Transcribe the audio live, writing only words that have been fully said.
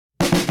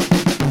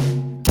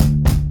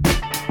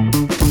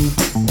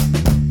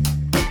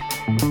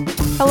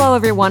Hello,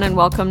 everyone, and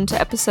welcome to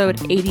episode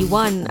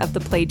 81 of the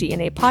Play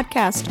DNA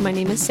podcast. My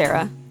name is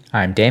Sarah.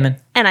 I'm Damon.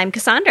 And I'm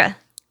Cassandra.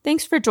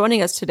 Thanks for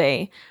joining us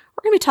today.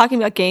 We're going to be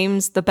talking about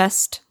games, the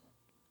best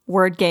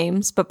word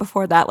games, but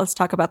before that, let's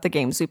talk about the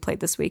games we played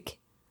this week.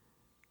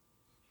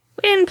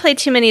 We didn't play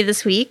too many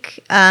this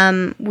week.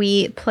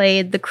 We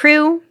played The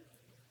Crew,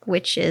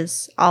 which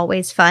is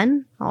always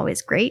fun,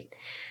 always great.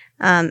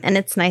 And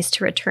it's nice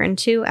to return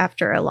to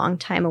after a long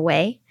time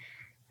away.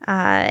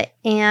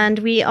 And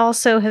we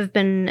also have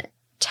been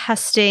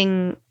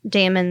testing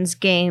Damon's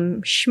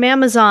game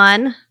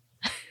Schmamazon,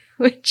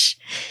 which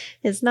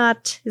is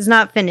not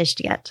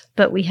finished yet,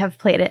 but we have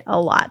played it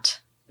a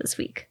lot this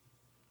week.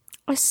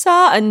 I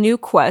saw a new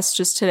quest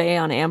just today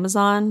on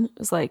Amazon. It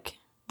was like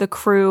The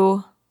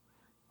Crew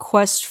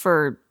Quest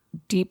for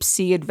Deep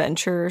Sea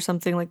Adventure or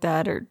something like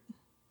that. Or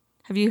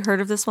have you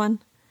heard of this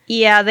one?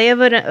 Yeah, they have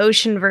an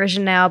ocean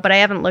version now, but I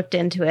haven't looked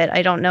into it.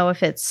 I don't know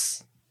if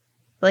it's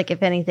like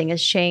if anything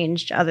has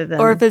changed other than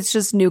or if it's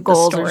just new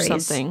gold or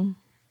something.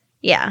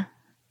 Yeah,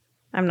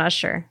 I'm not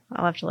sure.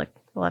 We'll have to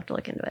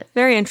look into it.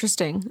 Very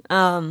interesting.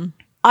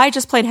 I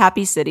just played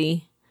Happy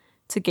City.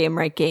 It's a Game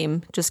Right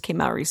game. Just came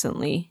out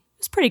recently.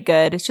 It's pretty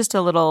good. It's just a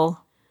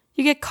little.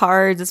 You get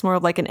cards. It's more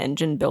of like an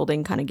engine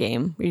building kind of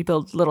game where you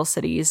build little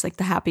cities. Like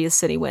the happiest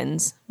city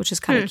wins, which is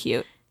kind of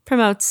cute.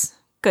 Promotes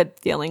good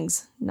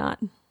feelings, not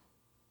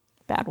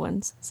bad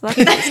ones. So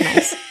that's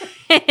nice.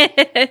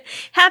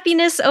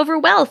 Happiness over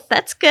wealth.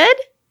 That's good.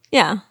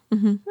 Yeah.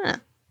 Mm-hmm. Huh.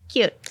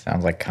 Cute.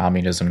 Sounds like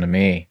communism to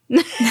me.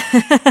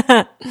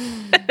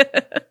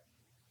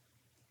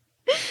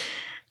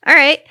 All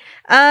right.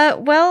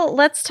 Well,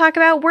 let's talk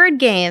about word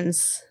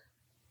games.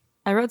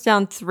 I wrote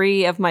down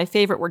 3 of my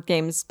favorite word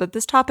games, but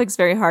this topic's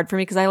very hard for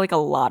me because I like a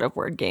lot of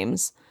word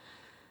games.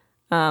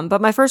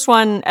 But my first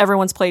one,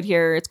 everyone's played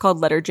here. It's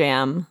called Letter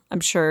Jam. I'm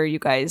sure you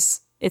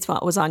guys, it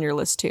was on your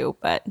list too,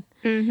 but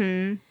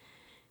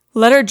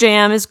Letter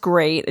Jam is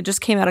great. It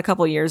just came out a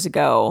couple years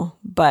ago,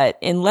 but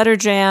in Letter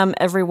Jam,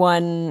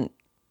 everyone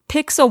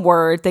picks a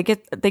word. They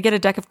get a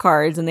deck of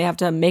cards and they have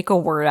to make a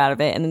word out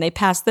of it, and then they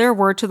pass their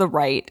word to the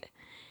right.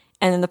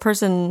 And then the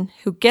person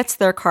who gets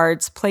their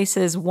cards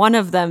places one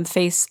of them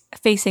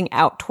facing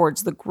out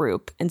towards the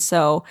group. And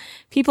so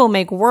people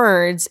make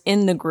words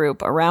in the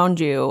group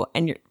around you,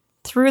 and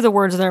through the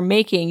words they're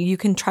making, you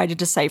can try to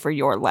decipher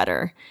your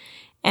letter.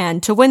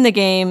 And to win the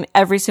game,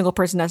 every single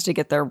person has to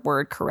get their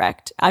word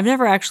correct. I've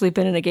never actually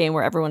been in a game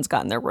where everyone's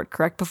gotten their word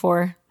correct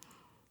before.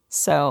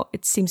 So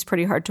it seems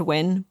pretty hard to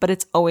win, but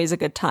it's always a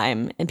good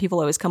time. And people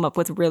always come up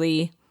with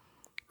really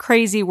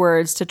crazy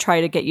words to try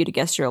to get you to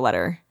guess your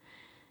letter.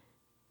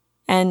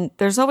 And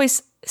there's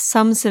always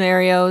some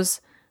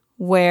scenarios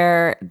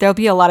where there'll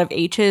be a lot of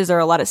H's or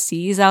a lot of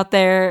C's out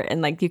there,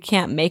 and like you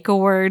can't make a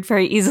word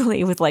very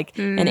easily with like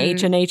an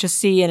H, an H, a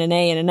C, and an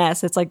A, and an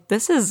S. It's like,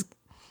 this is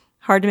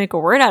hard to make a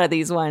word out of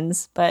these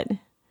ones, but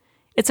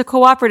it's a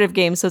cooperative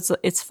game, so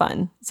it's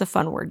fun. It's a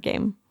fun word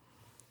game.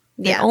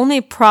 Yeah. The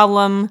only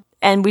problem,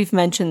 and we've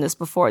mentioned this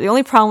before, the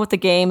only problem with the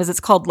game is it's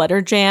called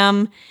Letter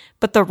Jam,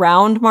 but the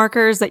round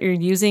markers that you're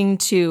using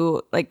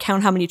to like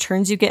count how many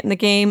turns you get in the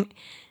game,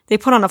 they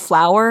put on a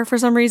flower for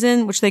some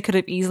reason, which they could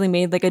have easily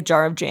made like a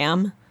jar of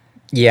jam.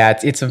 Yeah,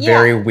 it's a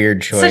very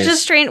weird choice. Such a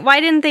strange.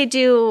 Why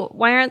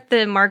aren't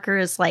the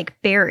markers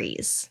like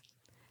berries?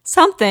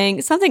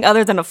 Something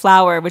other than a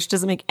flower, which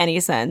doesn't make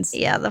any sense.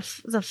 Yeah, the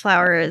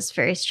flower is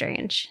very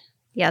strange.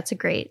 Yeah,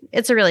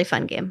 it's a really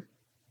fun game.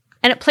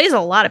 And it plays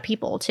a lot of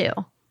people too.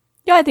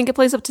 Yeah, I think it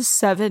plays up to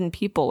 7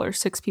 people or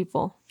 6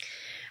 people.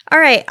 All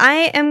right,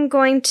 I am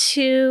going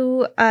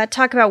to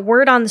talk about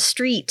Word on the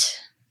Street.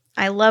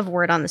 I love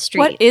Word on the Street.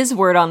 What is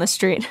Word on the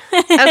Street?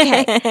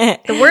 Okay.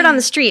 The word on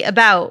the street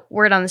about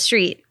Word on the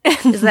Street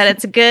is that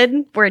it's a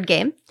good word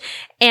game.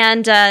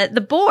 And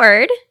the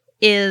board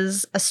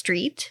is a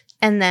street.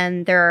 And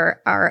then there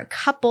are a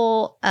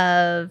couple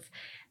of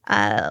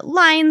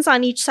lines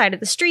on each side of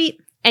the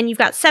street. And you've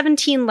got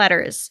 17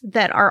 letters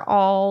that are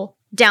all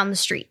down the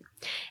street.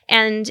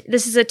 And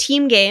this is a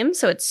team game,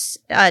 so it's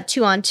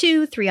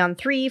 2-on-2,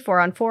 3-on-3,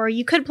 4-on-4.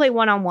 You could play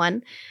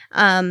 1-on-1,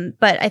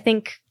 but I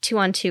think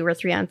 2-on-2 or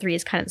 3-on-3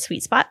 is kind of the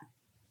sweet spot.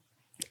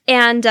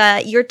 And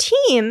your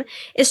team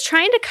is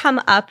trying to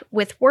come up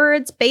with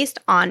words based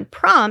on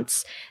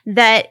prompts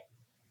that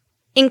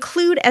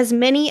include as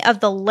many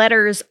of the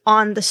letters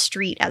on the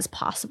street as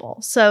possible.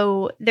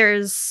 So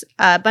there's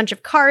a bunch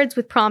of cards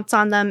with prompts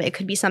on them. It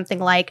could be something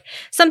like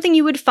something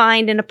you would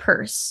find in a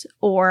purse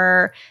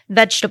or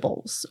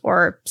vegetables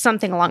or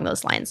something along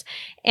those lines.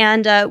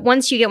 And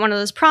once you get one of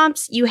those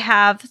prompts, you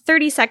have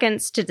 30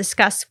 seconds to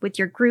discuss with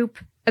your group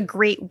a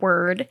great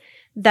word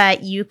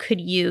that you could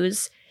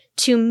use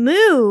to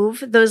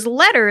move those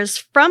letters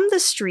from the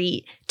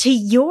street to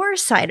your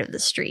side of the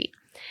street.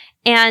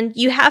 And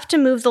you have to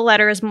move the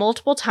letters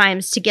multiple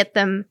times to get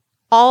them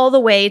all the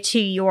way to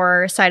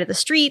your side of the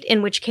street,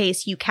 in which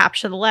case you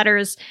capture the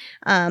letters.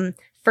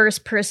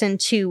 first person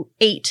to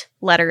 8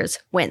 letters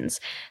wins.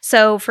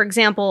 So for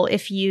example,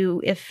 if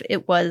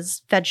it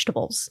was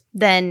vegetables,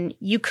 then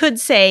you could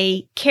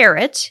say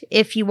carrot.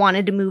 If you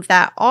wanted to move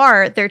that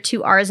R, there are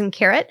 2 R's in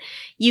carrot.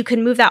 You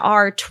can move that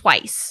R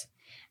twice.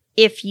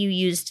 If you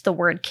used the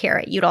word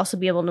carrot, you'd also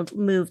be able to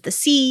move the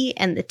C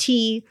and the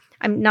T.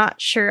 I'm not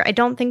sure. I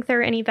don't think there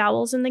are any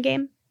vowels in the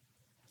game.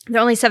 There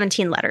are only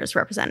 17 letters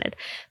represented,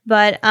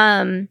 but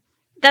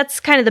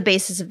that's kind of the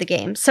basis of the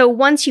game. So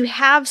once you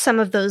have some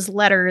of those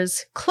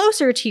letters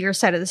closer to your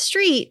side of the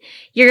street,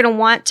 you're going to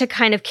want to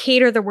kind of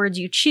cater the words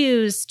you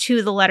choose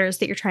to the letters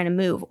that you're trying to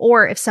move.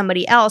 Or if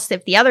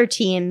the other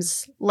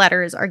team's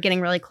letters are getting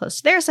really close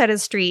to their side of the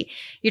street,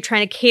 you're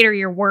trying to cater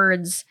your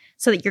words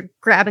so that you're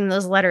grabbing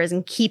those letters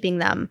and keeping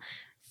them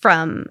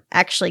from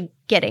actually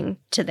getting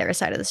to their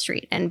side of the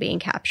street and being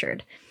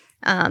captured.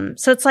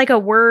 So it's like a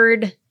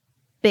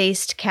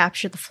word-based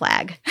capture the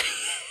flag.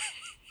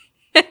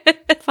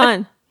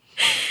 Fun.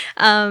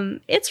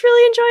 It's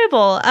really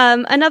enjoyable.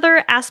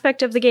 Another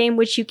aspect of the game,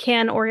 which you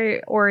can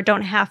or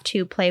don't have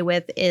to play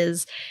with,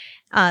 is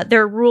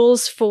there are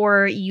rules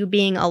for you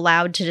being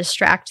allowed to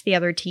distract the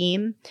other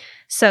team.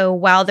 So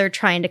while they're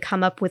trying to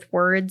come up with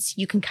words,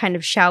 you can kind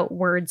of shout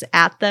words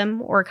at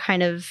them or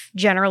kind of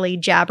generally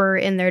jabber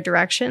in their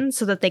direction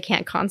so that they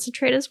can't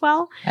concentrate as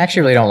well. I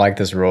actually really don't like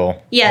this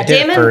rule. Yeah,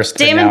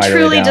 Damon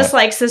truly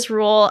dislikes this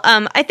rule.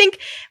 I think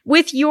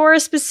with your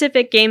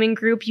specific gaming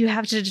group, you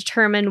have to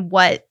determine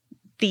what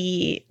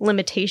the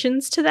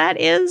limitations to that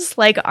is.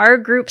 Like, our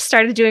group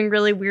started doing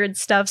really weird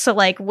stuff. So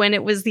like when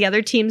it was the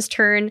other team's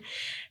turn,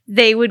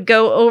 they would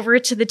go over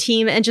to the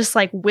team and just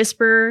like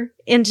whisper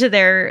into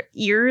their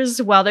ears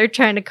while they're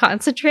trying to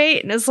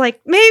concentrate. And it's like,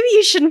 maybe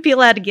you shouldn't be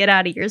allowed to get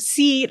out of your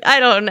seat.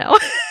 I don't know.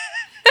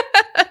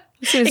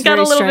 It got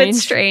a little bit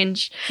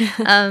strange.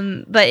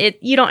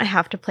 But you don't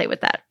have to play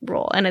with that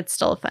rule, and it's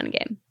still a fun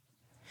game.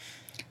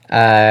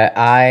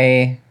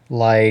 I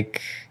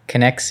like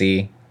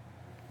Connexi.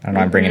 I don't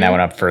know, I'm bringing that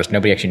one up first.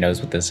 Nobody actually knows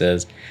what this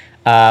is.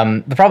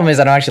 The problem is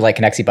I don't actually like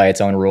Connexi by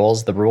its own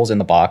rules. The rules in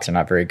the box are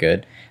not very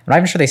good. I'm not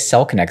even sure they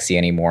sell Connexi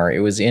anymore. It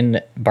was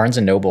in Barnes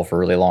 & Noble for a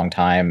really long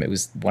time. It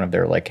was one of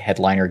their like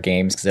headliner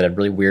games because it had a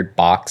really weird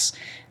box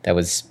that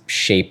was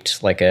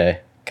shaped like a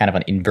kind of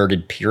an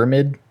inverted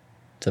pyramid.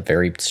 It's a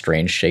very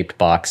strange shaped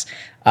box.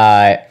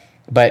 But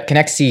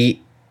Connexi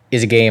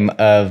is a game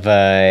of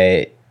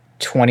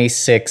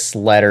 26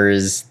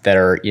 letters that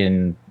are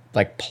in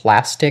like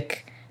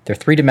plastic. They're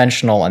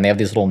 3-dimensional, and they have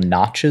these little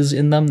notches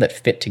in them that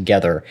fit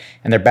together.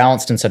 And they're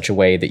balanced in such a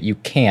way that you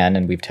can,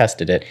 and we've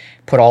tested it,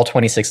 put all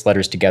 26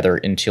 letters together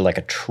into like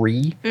a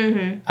tree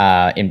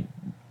in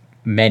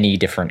many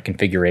different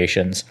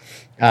configurations.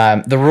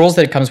 The rules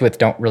that it comes with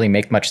don't really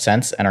make much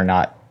sense and are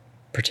not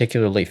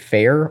particularly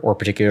fair or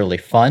particularly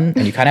fun.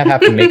 And you kind of have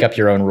to make up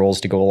your own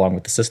rules to go along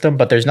with the system.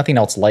 But there's nothing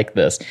else like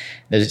this.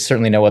 There's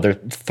certainly no other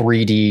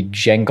 3D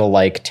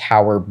Jenga-like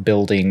tower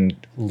building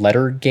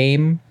letter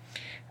game.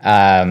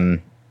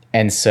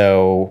 And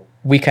so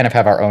we kind of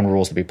have our own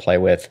rules that we play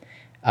with,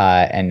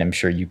 and I'm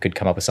sure you could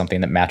come up with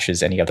something that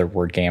matches any other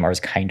word game. Ours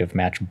kind of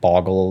match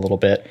Boggle a little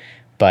bit,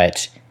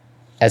 but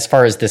as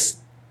far as this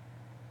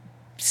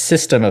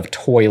system of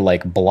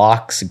toy-like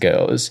blocks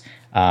goes,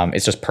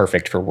 it's just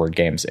perfect for word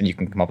games, and you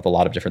can come up with a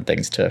lot of different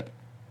things to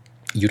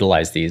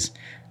utilize these.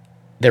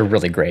 They're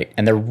really great,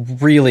 and they're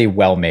really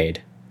well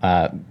made.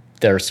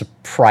 They're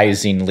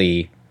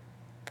surprisingly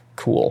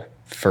cool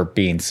for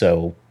being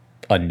so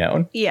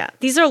unknown. Yeah,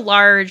 these are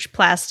large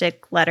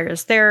plastic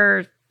letters.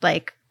 They're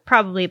like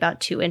probably about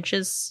 2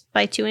 inches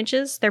by 2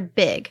 inches. They're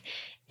big,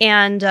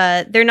 and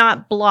they're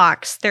not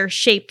blocks. They're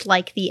shaped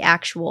like the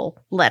actual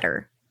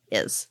letter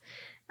is.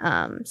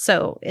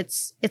 So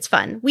it's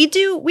fun. We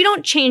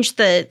don't change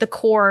the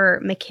core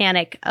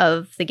mechanic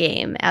of the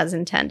game as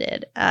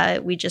intended.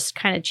 We just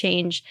kind of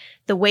change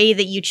the way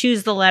that you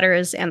choose the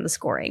letters and the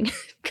scoring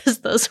because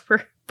those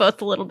were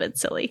both a little bit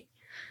silly.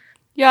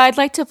 Yeah, I'd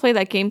like to play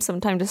that game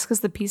sometime just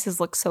because the pieces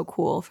look so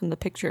cool from the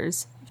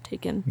pictures I've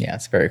taken. Yeah,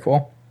 it's very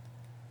cool.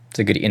 It's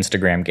a good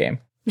Instagram game.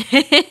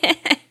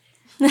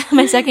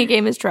 My second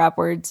game is Trap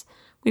Words.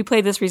 We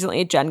played this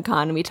recently at Gen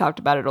Con, and we talked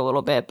about it a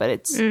little bit, but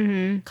it's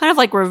kind of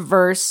like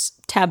reverse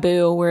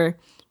Taboo, where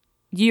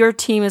your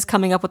team is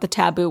coming up with the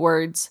taboo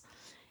words,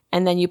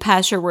 and then you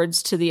pass your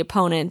words to the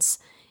opponents,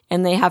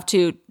 and they have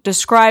to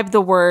describe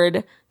the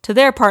word to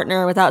their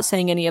partner without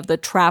saying any of the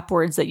trap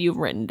words that you've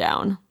written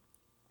down.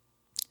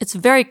 It's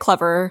very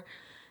clever.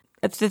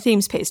 The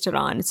theme's pasted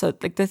on, so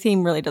like the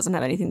theme really doesn't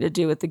have anything to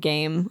do with the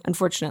game,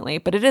 unfortunately.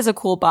 But it is a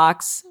cool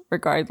box,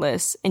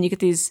 regardless. And you get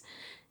these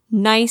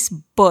nice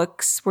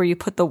books where you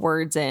put the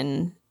words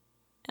in.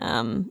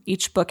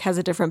 Each book has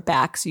a different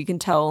back, so you can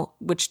tell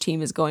which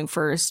team is going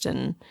first.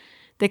 And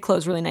they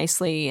close really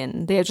nicely,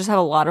 and they just have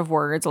a lot of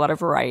words, a lot of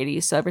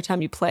variety. So every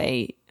time you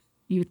play,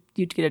 you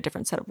get a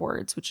different set of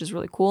words, which is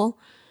really cool.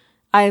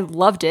 I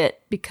loved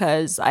it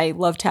because I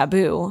love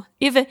Taboo.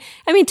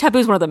 Taboo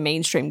is one of the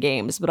mainstream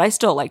games, but I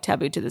still like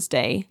Taboo to this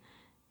day.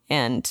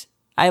 And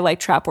I like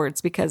Trap Words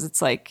because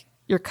it's like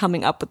you're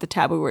coming up with the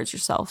taboo words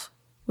yourself,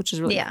 which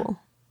is really cool.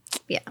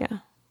 Yeah.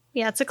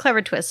 Yeah, it's a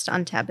clever twist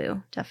on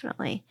Taboo,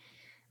 definitely.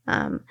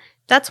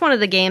 That's one of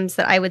the games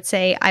that I would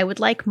say I would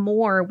like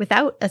more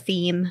without a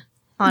theme,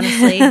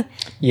 honestly.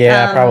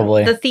 Yeah,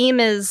 probably. The theme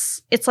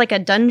is, it's like a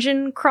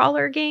dungeon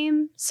crawler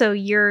game. So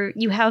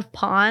you have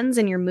pawns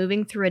and you're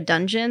moving through a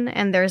dungeon,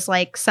 and there's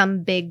like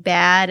some big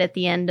bad at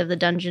the end of the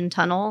dungeon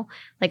tunnel,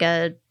 like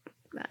a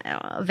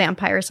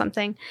vampire or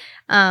something.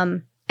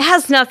 It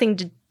has nothing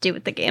to do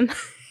with the game.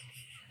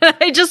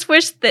 I just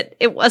wish that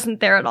it wasn't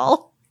there at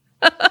all.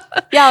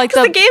 Yeah, like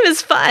the game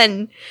is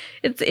fun.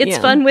 It's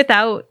fun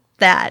without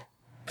that.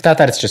 Without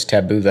that, it's just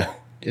Taboo, though.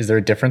 Is there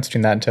a difference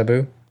between that and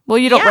Taboo? Well,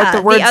 you don't write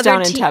the words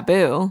down in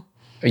Taboo.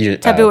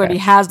 Taboo already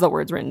has the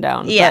words written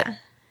down. Yeah. But,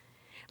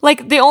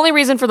 like, the only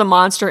reason for the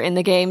monster in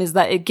the game is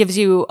that it gives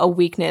you a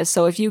weakness.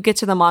 So if you get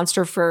to the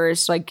monster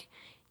first, like,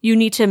 you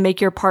need to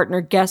make your partner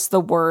guess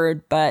the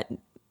word, but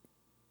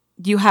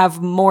you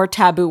have more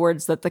taboo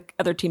words that the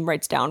other team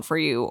writes down for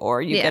you,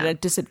 or you get a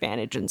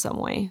disadvantage in some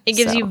way. It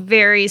gives you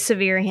very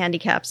severe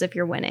handicaps if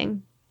you're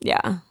winning.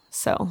 Yeah.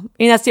 So, I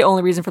mean, that's the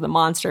only reason for the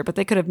monster, but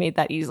they could have made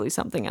that easily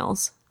something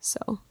else.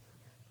 So,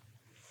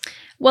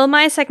 well,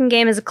 my second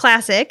game is a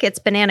classic. It's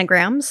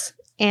Bananagrams,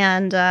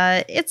 and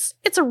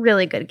it's a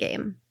really good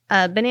game.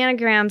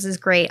 Bananagrams is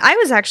great. I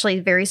was actually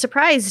very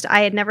surprised.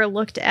 I had never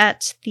looked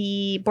at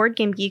the Board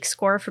Game Geek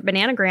score for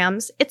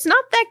Bananagrams. It's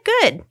not that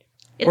good.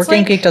 Board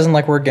Game Geek doesn't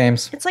like word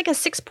games. It's like a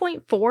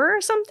 6.4 or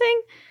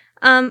something.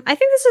 I think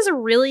this is a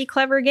really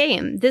clever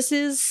game. This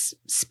is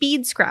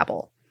speed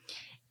Scrabble.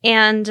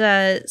 And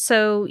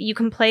so you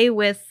can play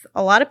with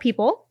a lot of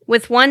people.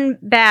 With one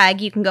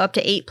bag, you can go up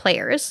to 8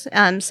 players.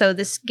 So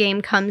this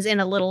game comes in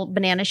a little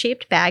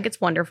banana-shaped bag.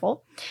 It's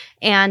wonderful.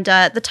 And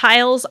the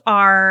tiles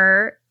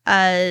are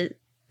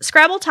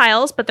Scrabble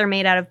tiles, but they're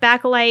made out of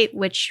Bakelite,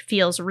 which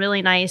feels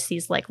really nice.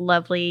 These like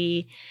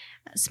lovely,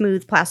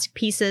 smooth plastic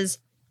pieces.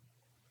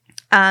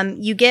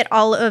 You get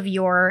all of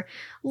your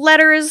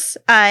letters.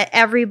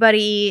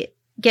 Everybody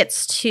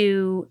gets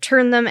to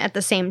turn them at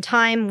the same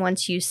time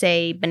once you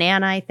say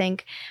banana, I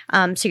think.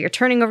 So you're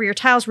turning over your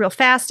tiles real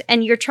fast,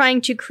 and you're trying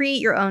to create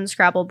your own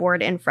Scrabble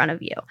board in front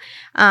of you.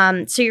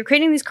 So you're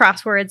creating these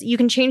crosswords. You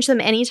can change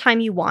them anytime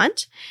you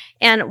want.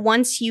 And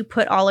once you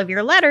put all of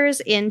your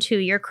letters into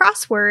your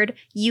crossword,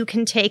 you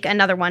can take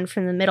another one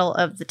from the middle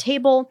of the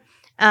table,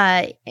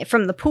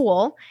 from the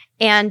pool,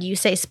 and you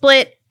say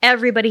split.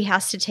 Everybody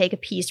has to take a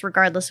piece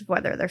regardless of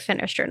whether they're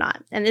finished or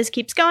not. And this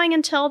keeps going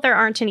until there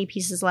aren't any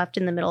pieces left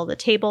in the middle of the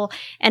table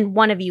and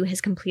one of you has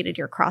completed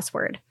your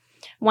crossword.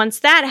 Once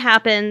that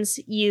happens,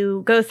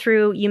 you go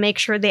through, you make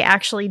sure they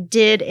actually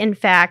did, in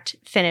fact,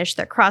 finish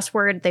their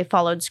crossword. They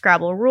followed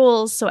Scrabble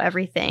rules, so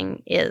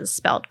everything is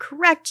spelled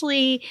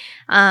correctly.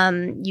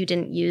 You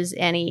didn't use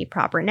any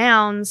proper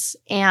nouns.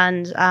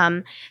 And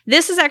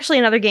this is actually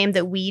another game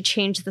that we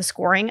changed the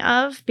scoring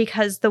of,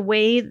 because the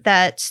way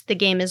that the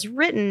game is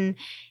written,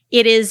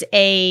 it is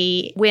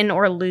a win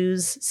or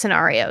lose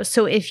scenario.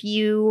 So if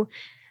you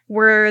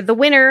were the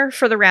winner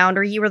for the round,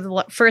 or you were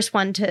the first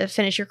one to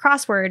finish your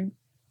crossword,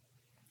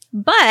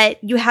 but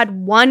you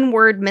had one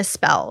word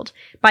misspelled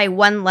by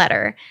one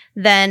letter,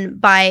 then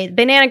by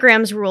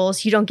Bananagrams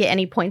rules, you don't get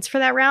any points for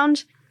that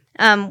round.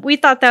 We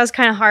thought that was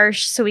kind of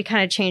harsh, so we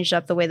kind of changed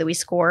up the way that we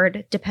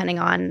scored depending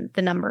on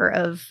the number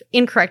of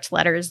incorrect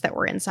letters that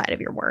were inside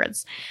of your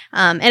words.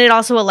 And it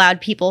also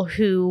allowed people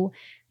who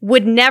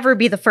would never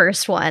be the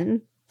first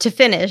one to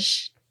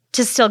finish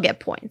to still get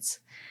points.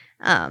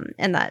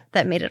 And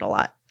that made it a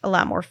lot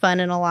more fun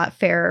and a lot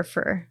fairer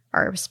for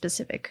our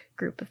specific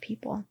group of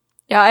people.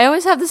 Yeah, I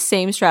always have the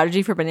same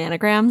strategy for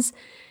Bananagrams,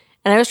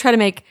 and I always try to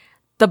make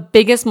the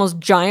biggest, most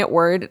giant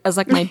word as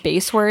like my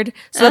base word,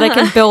 so that I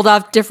can build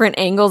off different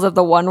angles of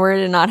the one word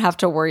and not have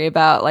to worry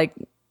about, like,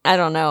 I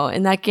don't know.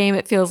 In that game,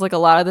 it feels like a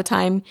lot of the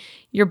time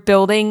you're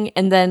building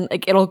and then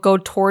like it'll go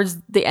towards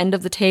the end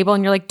of the table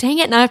and you're like, dang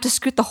it, now I have to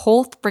scoot the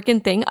whole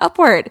freaking thing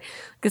upward.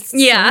 It's so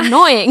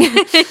annoying.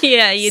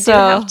 Yeah, you do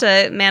have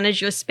to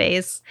manage your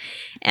space.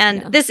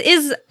 And this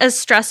is a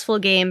stressful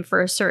game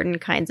for certain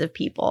kinds of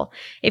people.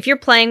 If you're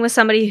playing with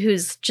somebody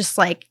who's just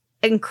like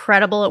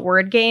incredible at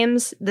word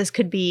games, this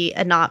could be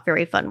a not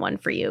very fun one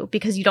for you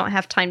because you don't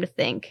have time to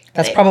think.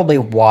 That's probably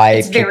why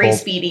it's very people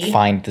speedy.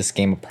 Find this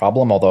game a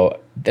problem, although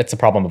that's a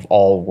problem of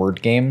all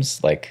word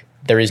games. Like,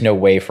 there is no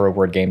way for a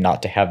word game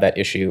not to have that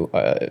issue.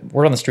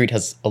 Word on the Street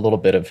has a little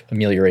bit of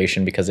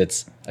amelioration because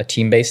it's a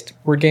team-based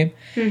word game.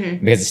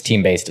 Mm-hmm. Because it's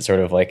team-based, it sort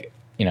of like,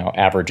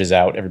 averages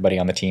out everybody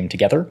on the team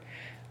together.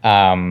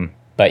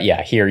 But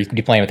yeah, here you can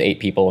be playing with 8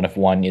 people, and if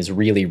one is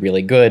really,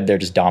 really good, they're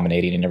just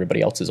dominating, and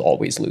everybody else is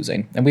always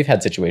losing. And we've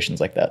had situations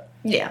like that.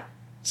 Yeah.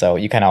 So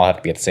you kind of all have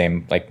to be at the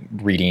same, like,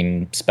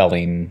 reading,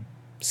 spelling,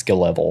 skill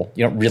level.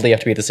 You don't really have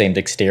to be at the same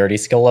dexterity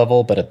skill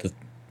level, but at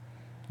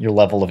your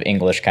level of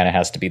English kind of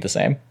has to be the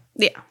same.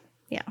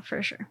 Yeah,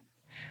 for sure.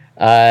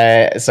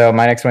 So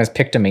my next one is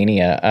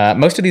Pictomania.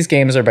 Most of these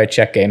games are by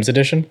Czech Games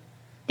Edition.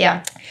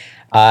 Yeah.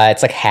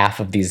 It's like half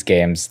of these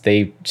games.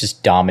 They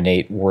just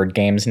dominate word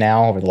games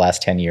now. Over the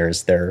last 10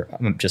 years, they're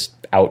just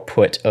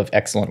output of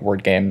excellent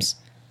word games.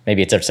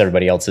 Maybe it's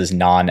everybody else's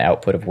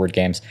non-output of word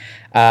games.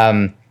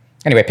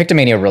 Anyway,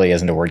 Pictomania really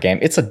isn't a word game.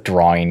 It's a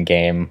drawing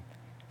game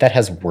that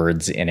has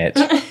words in it,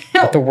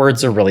 but the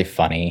words are really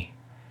funny.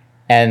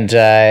 And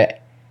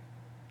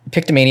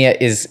Pictomania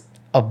is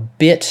a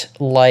bit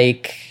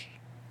like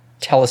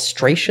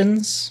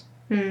Telestrations,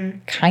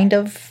 kind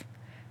of.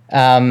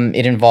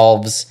 It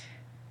involves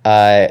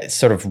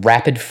sort of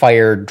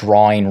rapid-fire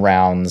drawing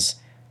rounds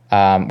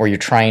where you're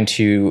trying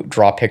to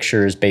draw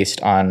pictures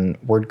based on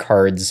word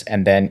cards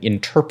and then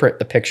interpret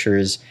the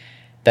pictures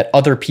that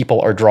other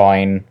people are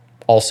drawing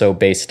also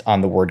based on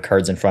the word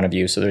cards in front of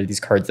you. So there are these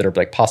cards that are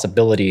like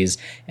possibilities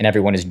and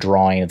everyone is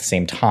drawing at the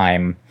same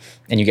time.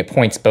 And you get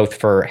points both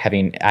for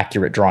having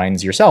accurate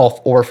drawings yourself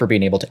or for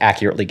being able to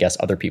accurately guess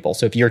other people.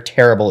 So if you're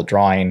terrible at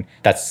drawing,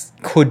 that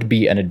could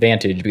be an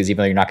advantage because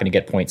even though you're not going to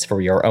get points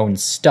for your own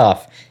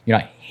stuff, you're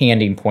not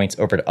handing points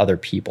over to other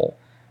people,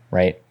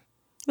 right?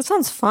 That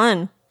sounds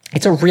fun.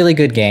 It's a really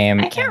good game.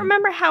 I can't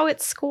remember how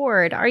it's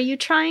scored. Are you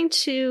trying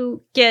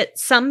to get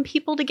some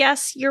people to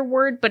guess your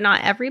word, but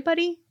not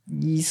everybody?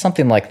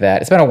 Something like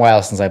that. It's been a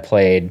while since I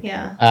played.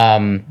 Yeah.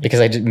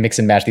 Because I did mix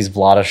and match these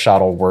Vlada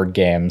Shuttle word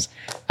games.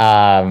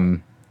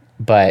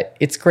 But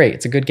it's great.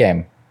 It's a good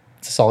game.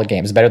 It's a solid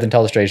game. It's better than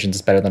Telestrations.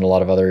 It's better than a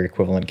lot of other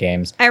equivalent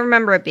games. I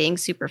remember it being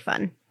super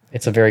fun.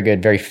 It's a very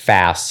good, very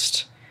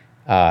fast,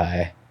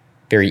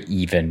 very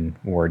even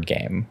word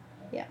game.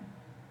 Yeah.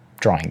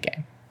 Drawing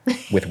game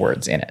with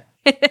words in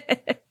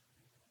it.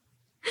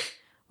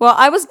 Well,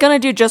 I was gonna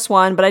do just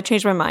one, but I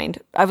changed my mind.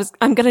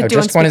 I'm gonna do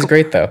just one is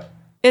great though.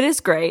 It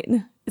is great.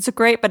 It's a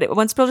great, but it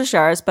once built to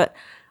ours. But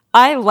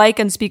I like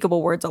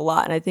Unspeakable Words a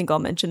lot, and I think I'll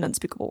mention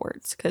Unspeakable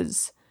Words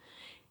because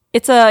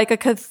it's like a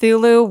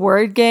Cthulhu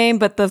word game,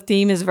 but the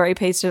theme is very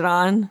pasted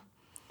on.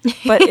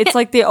 But it's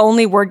like the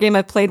only word game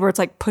I've played where it's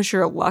like push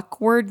your luck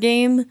word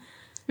game.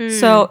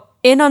 So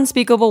in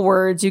Unspeakable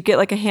Words, you get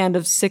like a hand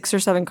of 6 or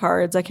 7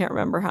 cards. I can't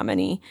remember how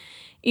many.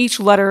 Each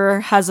letter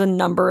has a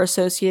number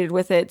associated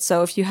with it.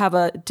 So if you have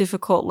a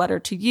difficult letter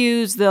to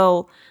use,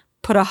 they'll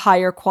put a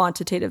higher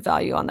quantitative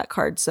value on that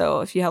card. So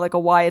if you have like a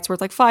Y, it's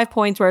worth like 5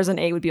 points, whereas an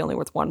A would be only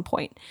worth 1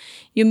 point.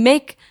 You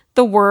make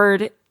the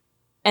word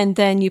and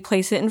then you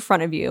place it in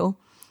front of you.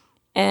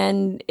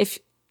 And if,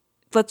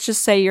 let's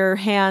just say your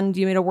hand,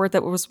 you made a word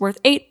that was worth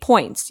 8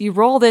 points. You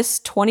roll this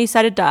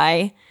 20-sided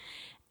die.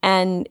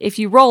 And if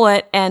you roll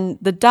it and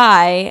the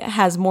die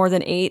has more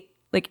than 8,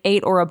 like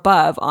 8 or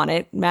above on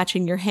it,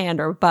 matching your hand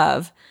or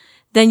above,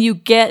 then you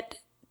get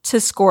to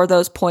score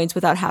those points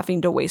without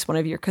having to waste one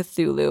of your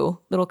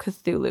little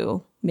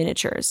Cthulhu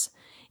miniatures.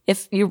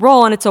 If you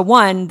roll and it's a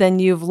 1, then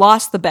you've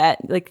lost the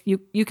bet. Like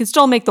you can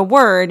still make the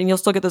word and you'll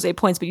still get those 8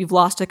 points, but you've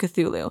lost a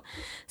Cthulhu.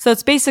 So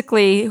it's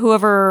basically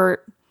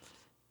whoever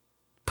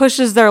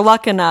pushes their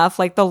luck enough,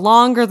 like the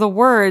longer the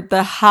word,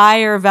 the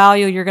higher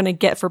value you're going to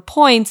get for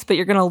points, but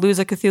you're going to lose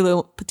a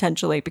Cthulhu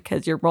potentially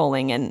because you're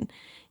rolling. And,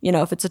 you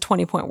know, if it's a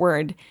 20-point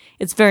word,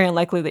 it's very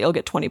unlikely that you'll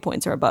get 20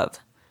 points or above.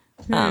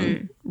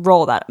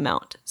 Roll that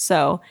amount.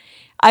 So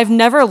I've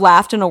never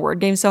laughed in a word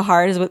game so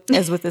hard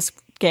as with this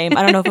game.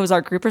 I don't know if it was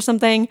our group or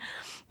something,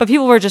 but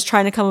people were just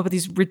trying to come up with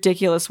these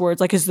ridiculous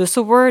words. Like, is this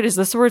a word? Is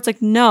this a word? It's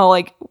like, no,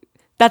 like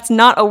that's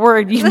not a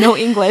word. You know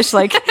English.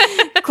 Like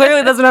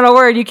clearly that's not a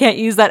word. You can't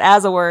use that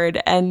as a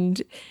word.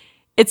 And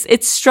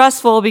it's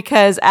stressful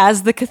because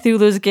as the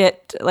Cthulhus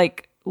get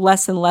like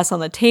less and less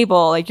on the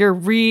table, like you're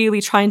really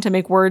trying to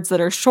make words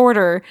that are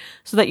shorter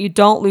so that you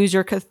don't lose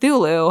your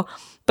Cthulhu.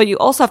 But you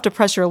also have to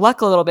press your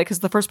luck a little bit because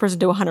the first person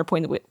to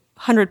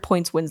 100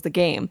 points wins the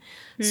game.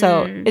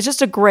 So it's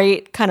just a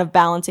great kind of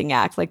balancing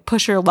act. Like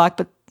push your luck,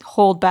 but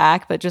hold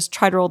back, but just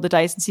try to roll the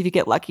dice and see if you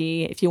get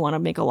lucky if you want to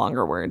make a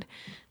longer word.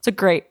 It's a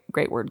great,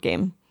 great word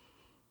game.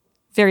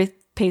 Very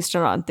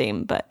pasted on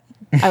theme, but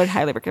I would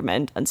highly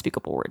recommend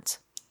Unspeakable Words.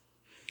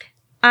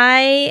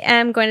 I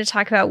am going to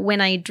talk about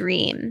When I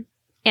Dream.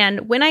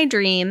 And When I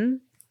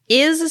Dream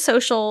is a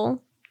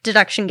social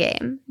deduction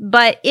game,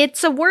 but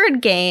it's a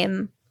word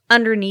game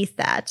underneath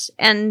that.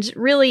 And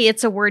really,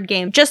 it's a word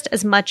game just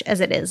as much as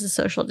it is a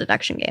social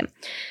deduction game.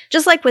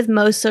 Just like with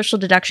most social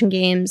deduction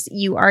games,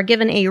 you are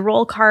given a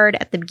roll card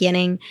at the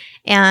beginning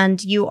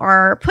and you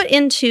are put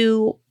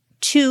into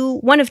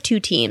one of two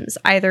teams,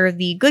 either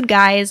the good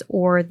guys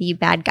or the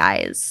bad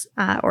guys,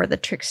 or the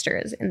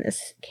tricksters in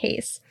this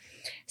case.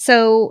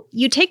 So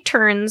you take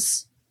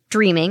turns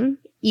dreaming.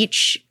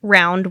 Each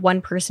round, one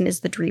person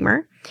is the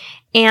dreamer.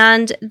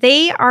 And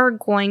they are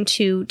going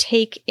to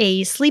take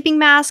a sleeping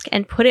mask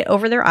and put it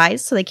over their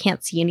eyes so they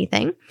can't see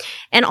anything.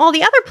 And all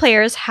the other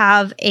players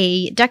have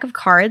a deck of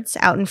cards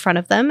out in front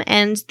of them.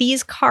 And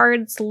these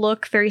cards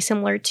look very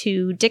similar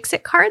to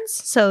Dixit cards.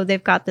 So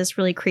they've got this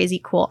really crazy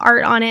cool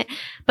art on it,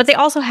 but they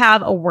also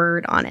have a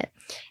word on it.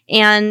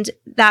 And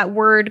that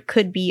word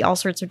could be all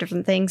sorts of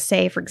different things.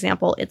 Say, for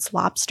example, it's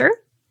lobster.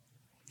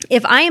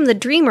 If I am the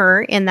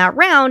dreamer in that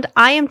round,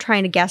 I am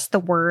trying to guess the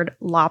word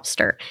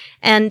lobster.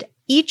 And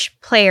each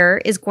player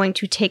is going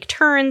to take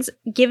turns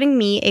giving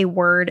me a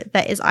word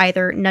that is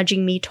either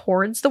nudging me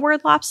towards the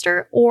word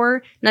lobster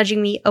or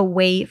nudging me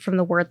away from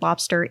the word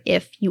lobster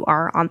if you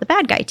are on the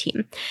bad guy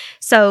team.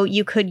 So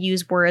you could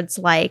use words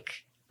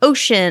like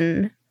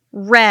ocean,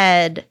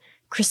 red,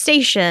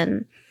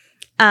 crustacean.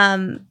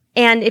 And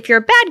if you're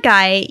a bad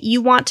guy,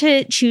 you want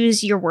to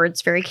choose your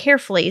words very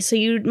carefully. So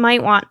you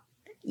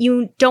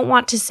don't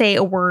want to say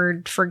a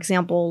word, for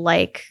example,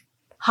 like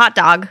hot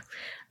dog,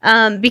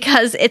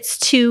 because it's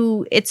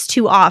too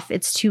off,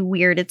 it's too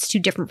weird, it's too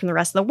different from the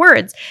rest of the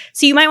words.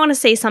 So you might want to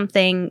say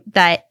something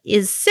that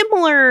is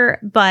similar,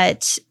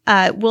 but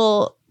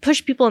will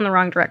push people in the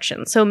wrong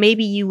direction. So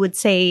maybe you would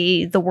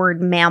say the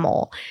word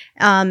mammal,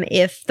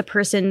 if the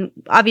person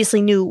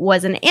obviously knew it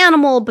was an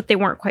animal, but they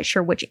weren't quite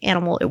sure which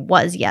animal it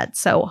was yet.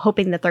 So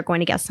hoping that they're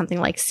going to guess something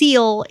like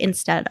seal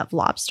instead of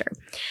lobster.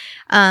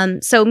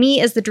 So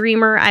me as the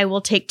dreamer, I will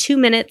take 2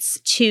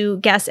 minutes to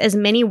guess as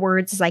many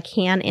words as I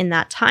can in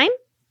that time.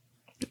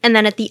 And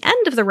then at the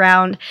end of the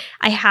round,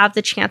 I have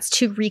the chance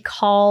to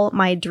recall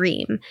my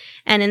dream.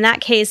 And in that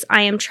case,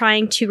 I am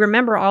trying to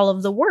remember all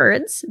of the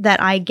words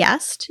that I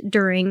guessed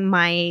during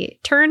my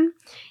turn.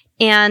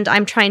 And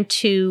I'm trying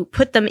to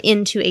put them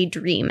into a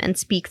dream and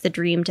speak the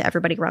dream to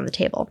everybody around the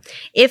table.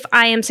 If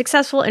I am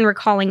successful in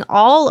recalling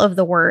all of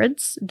the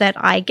words that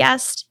I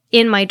guessed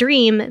in my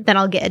dream, then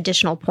I'll get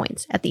additional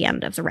points at the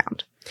end of the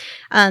round.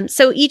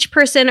 So each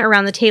person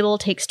around the table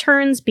takes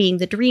turns being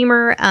the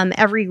dreamer.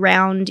 Every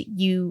round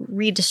you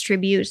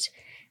redistribute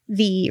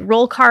the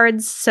roll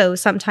cards. So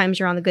sometimes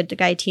you're on the good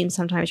guy team,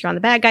 sometimes you're on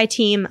the bad guy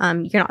team.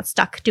 You're not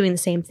stuck doing the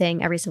same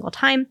thing every single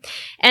time.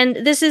 And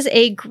this is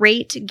a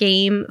great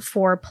game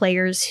for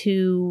players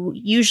who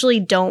usually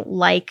don't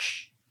like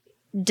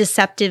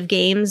deceptive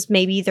games.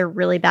 Maybe they're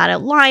really bad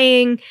at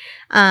lying.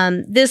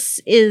 This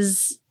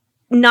is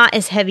not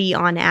as heavy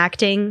on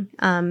acting.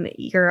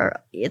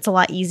 It's a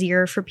lot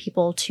easier for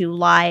people to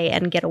lie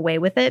and get away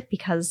with it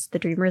because the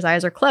dreamer's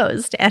eyes are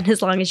closed. And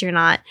as long as you're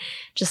not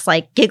just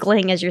like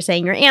giggling as you're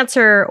saying your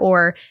answer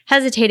or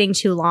hesitating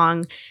too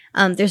long,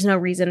 there's no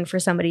reason for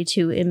somebody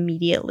to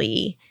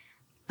immediately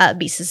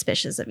be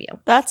suspicious of you.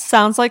 That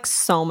sounds like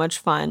so much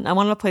fun. I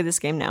want to play this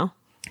game now.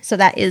 So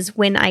that is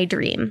When I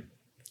Dream.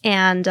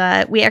 And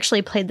we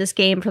actually played this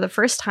game for the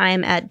first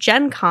time at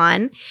Gen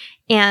Con.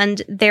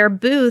 And their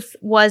booth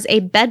was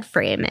a bed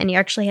frame, and you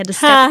actually had to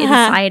step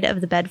inside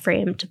of the bed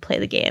frame to play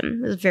the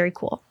game. It was very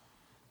cool.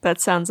 That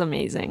sounds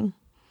amazing.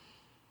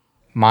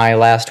 My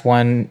last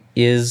one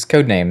is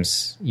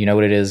Codenames. You know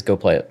what it is, go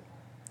play it.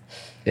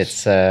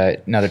 It's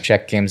another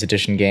Czech Games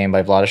Edition game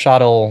by Vlada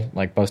Shotl.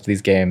 Like most of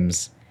these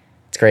games,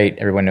 it's great.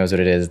 Everyone knows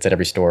what it is. It's at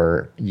every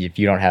store. If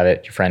you don't have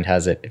it, your friend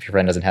has it. If your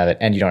friend doesn't have it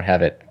and you don't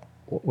have it,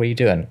 what are you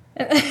doing?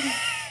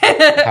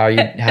 How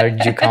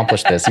did you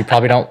accomplish this? You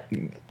probably don't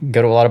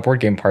go to a lot of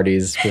board game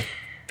parties with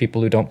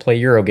people who don't play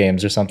Euro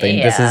games or something.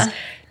 Yeah. This is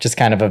just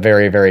kind of a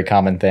very, very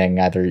common thing.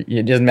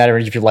 It doesn't matter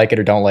if you like it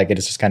or don't like it.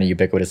 It's just kind of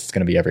ubiquitous. It's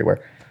going to be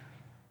everywhere.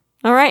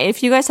 All right.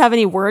 If you guys have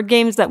any word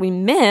games that we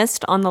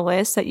missed on the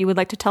list that you would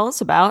like to tell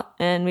us about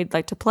and we'd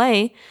like to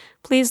play,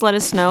 please let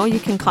us know. You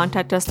can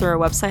contact us through our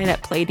website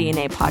at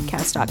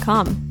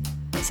playdnapodcast.com.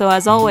 So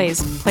as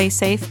always, play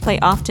safe, play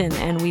often,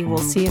 and we will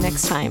see you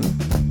next time.